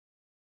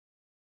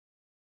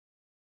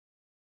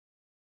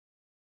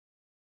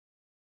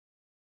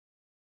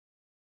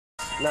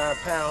9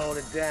 pound, hold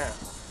it down.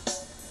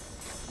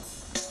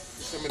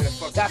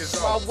 That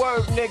That's my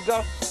word,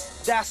 nigga.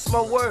 That's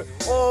my word.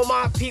 All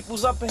my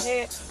peoples up in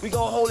here, we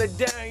gon' hold it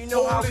down. You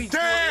know how we do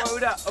it.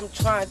 Word up. I'm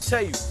trying to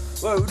tell you.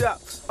 Word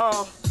up.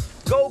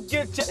 Go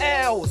get your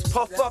L's,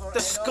 puff up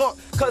the skunk,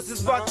 cause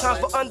it's about time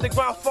for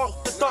underground funk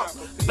to thump.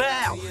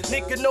 Bow,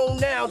 nigga know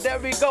now, there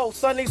we go,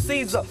 Sonny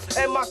Seeza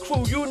and my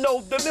crew, you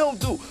know the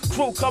mildew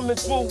crew coming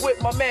through with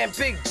my man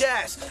Big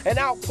Jazz and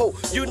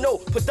Outpost, you know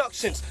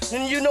productions,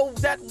 and you know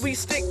that we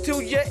stick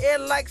to your ear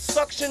like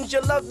suctions.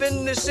 You're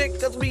loving this shit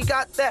cause we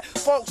got that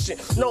function,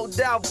 no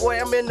doubt boy,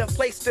 I'm in the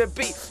place to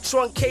be.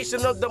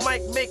 Truncation of the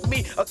mic make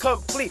me a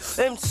complete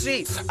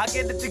MC. I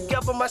get it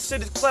together, my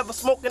shit is clever,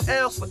 smoking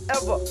L's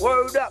forever,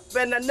 word up.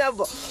 And I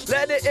never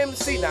let it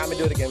MC. Nah, let me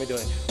do it again, let me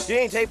do it. You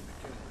ain't tape.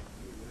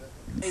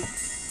 Hey,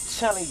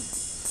 telling you,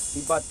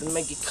 we about to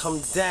make it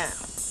come down.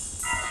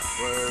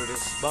 Word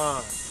is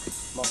bond.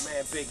 My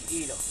man Big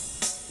Eater.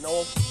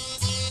 Know him?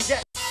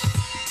 Yeah.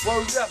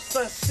 Word up,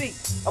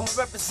 Sonsee. I'ma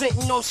represent,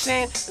 you know what I'm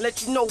saying? And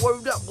let you know,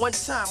 word up, one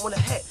time on the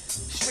head.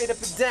 Straight up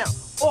and down,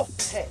 off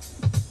the head.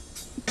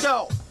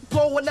 Yo,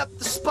 blowing up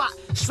the spot,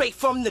 straight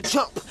from the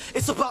jump.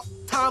 It's about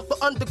time for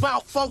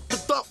underground funk to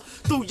dump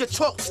through your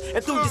trunks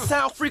and through your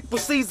sound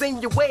frequencies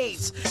and your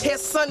waves.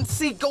 Here's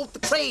Sonsee go the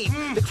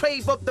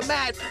crave of the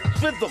mad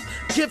rhythm,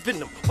 giving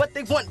them what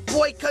they want,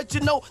 boy, cause you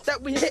know that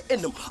we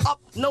hitting them.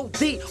 Up, no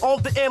D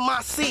on the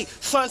MIC,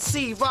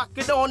 Sonsee, rock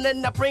it on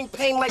and I bring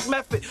pain like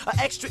method, a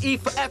extra E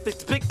for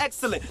ethics, big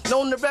excellent,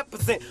 known to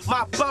represent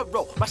my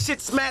borough, my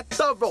shit's mad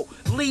thorough,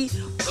 lead,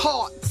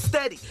 hard,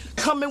 steady,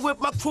 coming with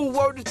my crew,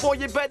 word is boy,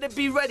 you better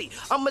be ready.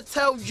 I'ma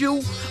tell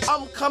you,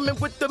 I'm coming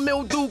with the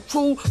mildew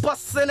crew,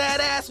 busting that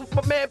ass with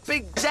my man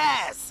Big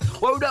Jazz.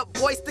 Word up,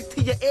 boy, stick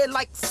to your ear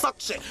like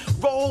suction.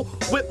 Roll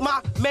with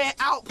my man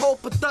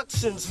Outpost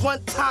Productions.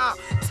 One time,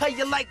 tell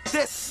you like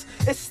this.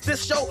 It's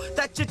this show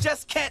that you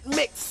just can't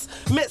miss.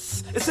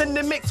 It's in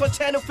the mix on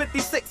channel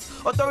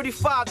 56 or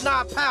 35,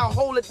 9 pound,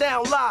 hold it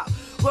down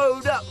live.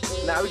 Word up.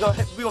 Now we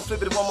gonna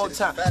flip it one more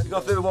time. We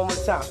gonna flip it one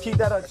more time. Keep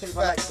that on tape.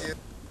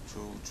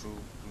 True.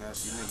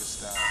 Nasty nigga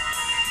style.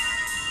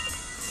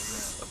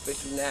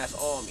 Official Nas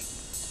Army.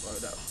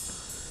 Word up.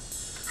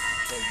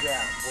 Hey,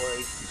 yeah, boy,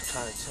 I'm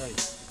trying to tell you.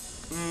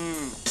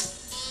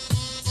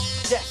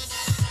 Yes,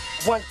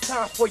 one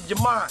time for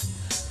your mind.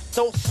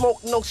 Don't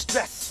smoke, no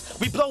stress.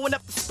 We blowing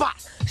up the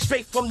spot,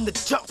 straight from the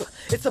jump.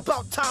 It's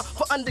about time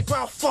for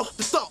underground funk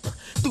to thump.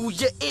 Through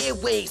your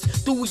airways,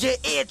 through your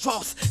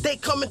eardrums. They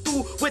coming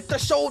through with the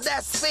show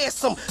that's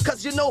fearsome.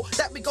 Cause you know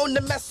that we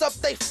gonna mess up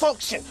they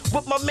function.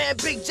 With my man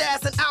Big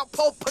Jazz and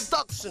Outpost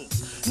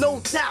Productions. No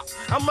doubt,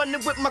 I'm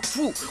running with my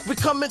crew. We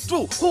coming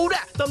through. Who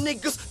that? Them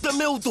niggas, the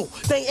mildew.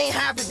 They ain't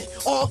having it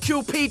on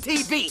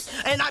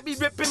QPTV. And I be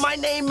ripping, my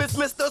name is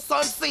Mr.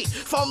 Sonsee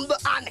from the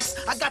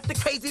Onyx. I got the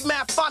crazy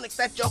mad phonics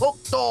that you're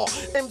hooked on.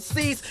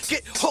 MCs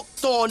get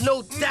hooked on,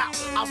 no doubt.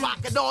 I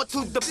rock it on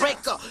to the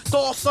breaker.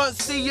 Dawn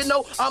Sonsee, you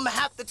know, I'ma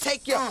have to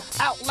take you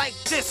out like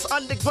this.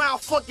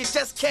 Underground funk, you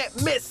just can't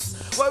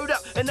miss. Word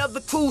up, and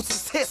other crews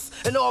is hiss.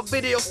 And all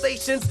video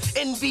stations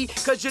envy.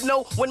 Cause you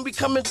know, when we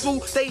coming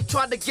through, they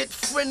try to get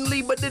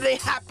friendly, but it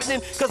ain't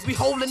happening. Cause we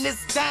holding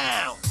this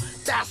down.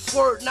 That's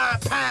word, 9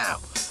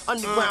 pound.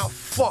 Underground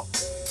funk.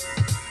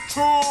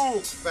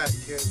 True. Fat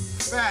kid.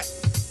 Fat.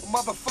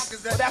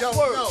 Motherfuckers that that's don't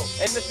word. know.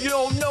 And if you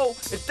don't know,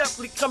 it's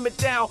definitely coming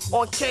down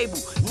on cable.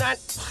 Damn,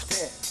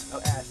 no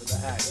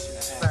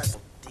ass.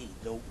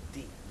 No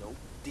D.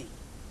 Hit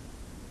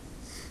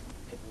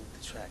me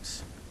with the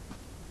tracks.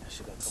 That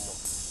shit gonna come on.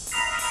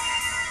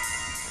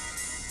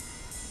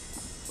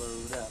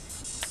 Word up.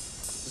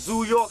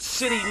 New York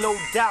City, no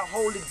doubt,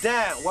 hold it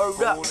down.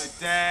 Word up. Hold it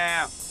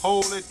down.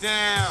 Hold it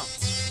down.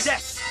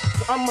 Yes,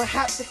 I'ma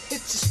have to hit you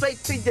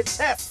straight to your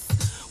chest.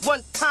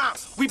 One time,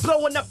 we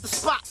blowing up the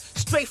spot,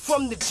 straight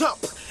from the jump.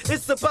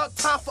 It's about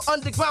time for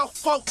underground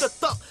funk to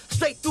thump,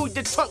 straight through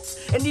your trunks,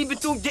 and even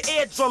through your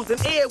eardrums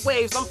and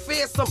airwaves. I'm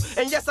fearsome,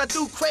 and yes, I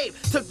do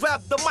crave to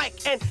grab the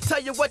mic and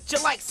tell you what you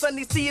like.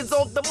 Sonny Seeza is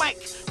on the mic,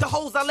 the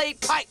hoes I lay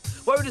pipe.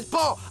 Word is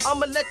born,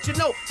 I'ma let you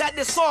know that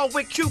this song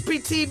with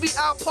QPTV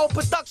Outpost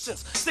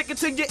Productions. Sticking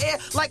to your ear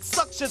like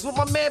suctions with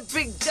my man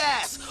Big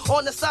Jazz.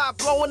 On the side,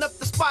 blowing up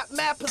the spot,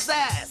 mad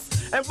pizzazz.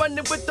 And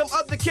running with them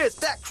other kids,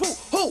 that crew,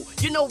 who?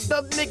 You know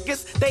them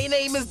niggas, they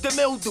name is the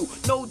mildew,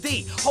 no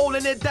D.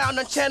 Holding it down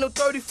on channel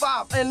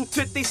 35 and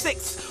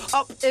 56,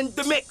 up in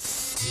the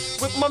mix.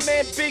 With my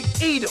man Big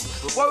Eater,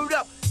 word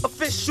up.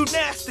 Official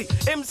nasty,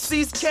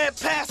 MCs can't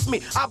pass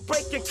me. I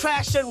break and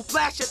crash and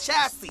flash a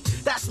chassis.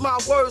 That's my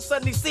word,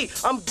 Sonny C.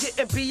 I'm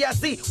getting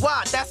B-I-Z.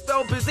 Why? That's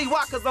spelled busy.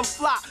 Why? Cause I'm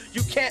fly.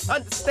 You can't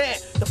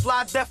understand the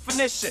fly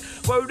definition.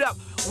 Word up,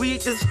 we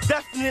is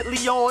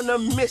definitely on a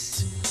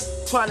mission.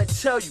 Trying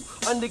to tell you,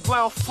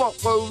 underground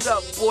funk, word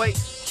up, boy.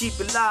 Keep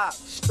it live,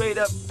 straight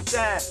up,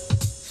 down,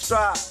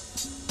 strive.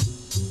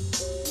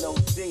 No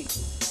D.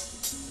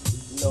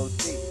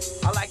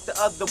 I like the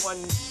other one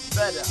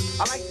better.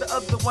 I like the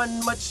other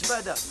one much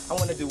better. I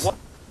wanna do one.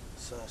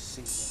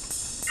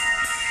 Sonsee.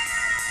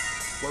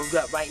 Word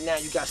up right now,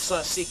 you got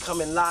Sonsee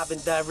coming live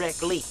and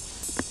directly.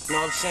 know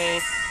what I'm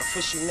saying?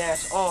 Official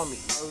Nash Army,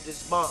 word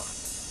is bond.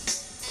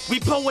 We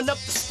blowing up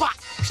the spot,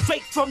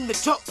 straight from the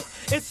jump.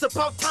 It's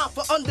about time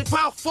for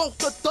underground funk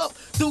to thump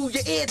through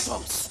your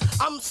eardrums.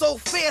 I'm so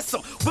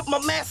fearsome, with my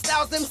mad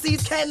styles,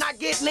 MCs cannot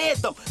get near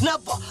them.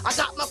 Never, I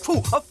got my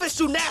crew,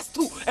 official Nash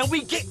too, and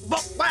we get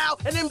buck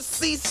wild and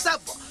MCs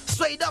sever.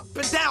 Straight up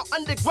and down,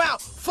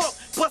 underground funk,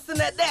 busting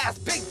that ass,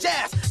 big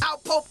jazz,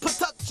 outpost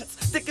productions,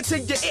 sticking to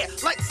your ear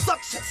like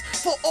suctions.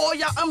 For all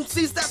y'all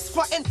MCs that's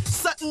frontin'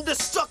 sudden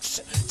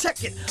destruction.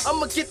 Check it,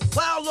 I'ma get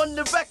wild on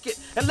the record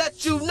and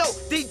let you know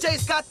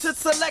DJs got to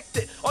select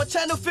it on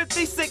channel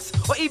 56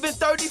 or even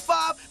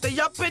 35. They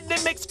up in the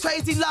mix,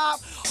 crazy live,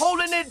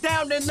 holding it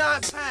down to 9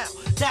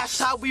 pounds. That's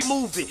how we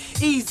move it,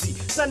 easy,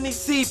 Sonny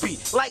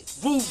Seeza, like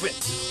Ruben.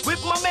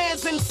 With my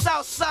mans in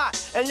Southside,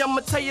 and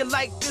I'ma tell you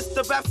like this,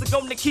 the raps are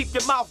gonna keep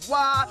your mouth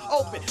wide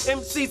open.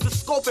 MCs are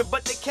scoping,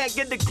 but they can't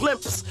get a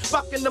glimpse.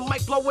 Rocking the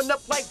mic, blowing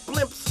up like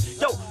blimps.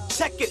 Yo,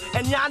 check it,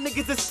 and y'all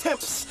niggas is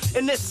temps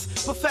in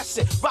this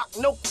profession. Rock,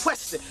 no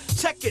question.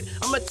 Check it,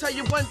 I'ma tell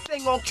you one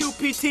thing on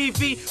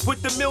QPTV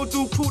with the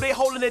Mildew crew, they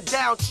holding it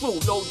down true,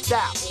 no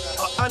doubt.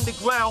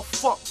 Underground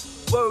funk,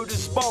 word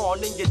is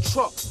born in your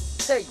trunk.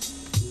 Take it.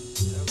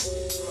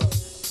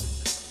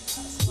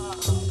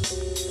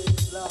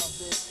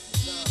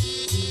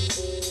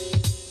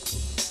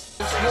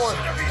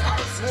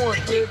 Swan,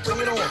 babe, bring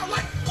it on.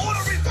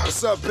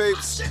 What's up,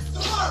 babes? You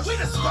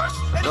know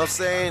what I'm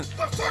saying?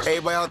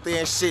 Everybody out there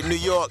in shit, New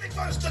York,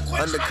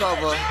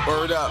 undercover,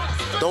 word up.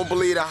 Don't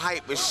believe the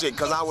hype and shit,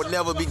 cause I would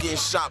never be getting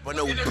shot by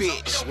no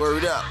bitch,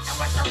 word up.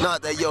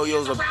 Not that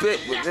Yo-Yo's a bitch,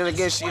 but then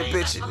again, she a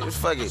bitch.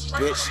 Fuck it,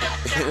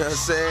 bitch. You know what I'm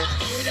saying?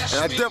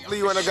 And I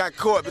definitely wouldn't have got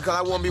caught because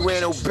I wouldn't be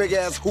wearing no big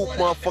ass hoop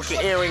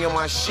motherfucking earring in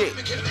my shit.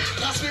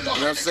 You know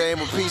what I'm saying?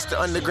 But peace to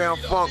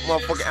underground funk,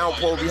 motherfucking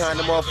outpost behind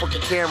the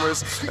motherfucking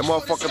cameras, and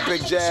motherfucking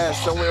big jazz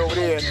somewhere over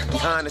there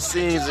behind the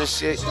scenes and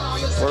shit.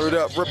 Word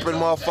up, ripping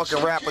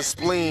motherfucking rapper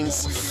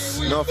spleens.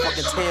 You know,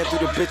 fucking tearing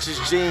through the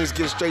bitch's jeans,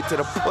 get straight to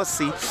the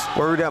pussy.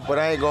 Word up, but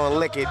I ain't gonna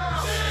lick it.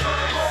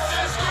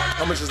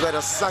 I'ma just let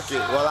her suck it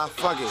while I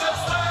fuck it.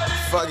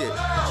 Fuck it.